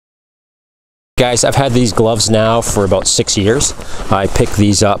guys, I've had these gloves now for about 6 years. I picked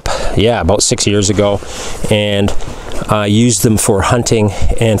these up, yeah, about 6 years ago, and I used them for hunting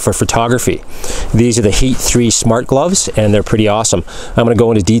and for photography. These are the HEAT 3 smart gloves, and they're pretty awesome. I'm going to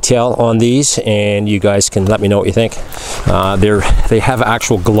go into detail on these, and you guys can let me know what you think. They have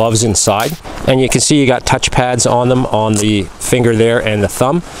actual gloves inside, and you can see you got touch pads on them, on the finger there and the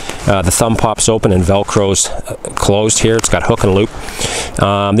thumb. The thumb pops open and Velcro's closed here. It's got hook and loop.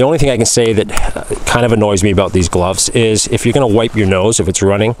 The only thing I can say that kind of annoys me about these gloves is if you're going to wipe your nose, if it's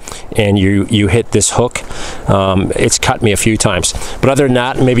running, and you hit this hook, it's cut me a few times. But other than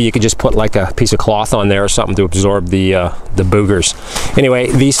that, maybe you could just put like a piece of cloth on there or something to absorb the boogers.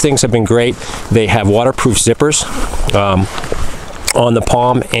 Anyway, these things have been great. They have waterproof zippers on the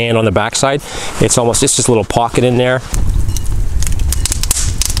palm and on the backside. It's just this little pocket in there.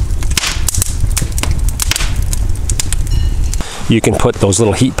 You can put those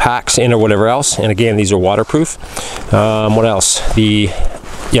little heat packs in or whatever else, and again, these are waterproof. What else?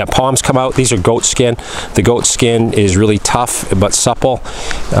 Yeah, palms come out. These are goatskin. The goatskin is really tough but supple.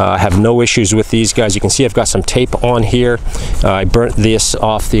 I have no issues with these guys. You can see I've got some tape on here. I burnt this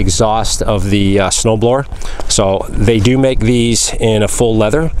off the exhaust of the snowblower. So they do make these in a full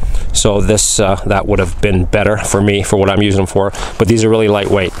leather. So this that would have been better for me for what I'm using them for. But these are really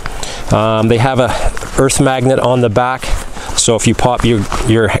lightweight. They have a earth magnet on the back. So if you pop your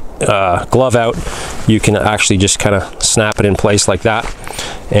glove out, you can actually just kind of snap it in place like that,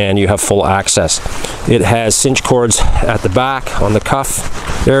 and you have full access. It has cinch cords at the back on the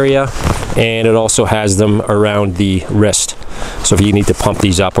cuff area, and it also has them around the wrist. So if you need to pump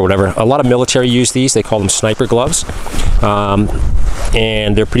these up or whatever. A lot of military use these. They call them sniper gloves.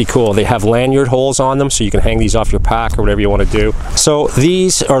 And they're pretty cool. They have lanyard holes on them, so you can hang these off your pack or whatever you want to do. So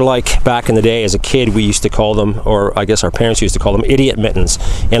these are like back in the day as a kid, we used to call them, or I guess our parents used to call them, idiot mittens.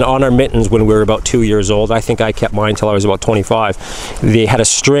 And on our mittens when we were about 2 years old, I think I kept mine till I was about 25, they had a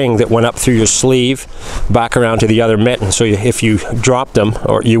string that went up through your sleeve back around to the other mitten, so if you dropped them,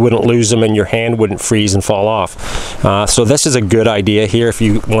 or you wouldn't lose them and your hand wouldn't freeze and fall off. So this is a good idea here. If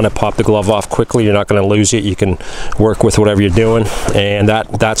you want to pop the glove off quickly, you're not going to lose it. You can work with whatever you're doing, and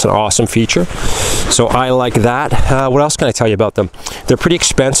that's an awesome feature. So I like that. What else can I tell you about them? They're pretty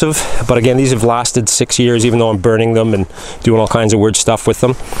expensive, but again, these have lasted 6 years, even though I'm burning them and doing all kinds of weird stuff with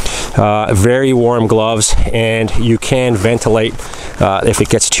them. Very warm gloves, and you can ventilate. If it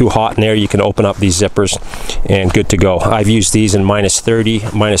gets too hot in there, you can open up these zippers and good to go. I've used these in -30,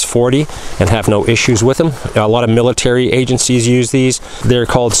 -40 and have no issues with them. A lot of military agencies use these. They're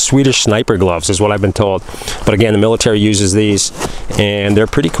called Swedish sniper gloves is what I've been told. But again, the military uses these, and they're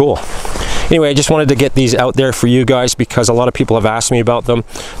pretty cool. Anyway, I just wanted to get these out there for you guys because a lot of people have asked me about them.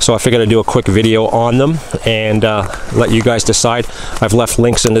 So I figured I'd do a quick video on them and let you guys decide. I've left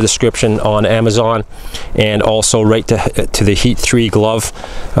links in the description on Amazon and also right to the HEAT 3 glove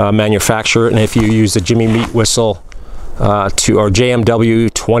manufacturer. And if you use the Jimmy Meat Whistle or JMW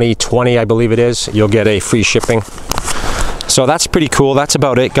 2020, I believe it is, you'll get a free shipping. So that's pretty cool. That's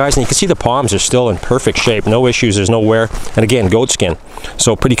about it, guys. And you can see the palms are still in perfect shape. No issues. There's no wear. And again, goatskin.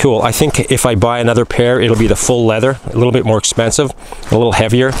 So pretty cool. I think if I buy another pair, it'll be the full leather. A little bit more expensive, a little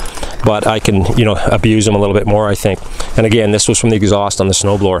heavier, but I can, you know, abuse them a little bit more, I think. And again, this was from the exhaust on the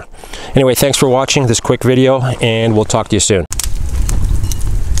snowblower. Anyway, thanks for watching this quick video, and we'll talk to you soon.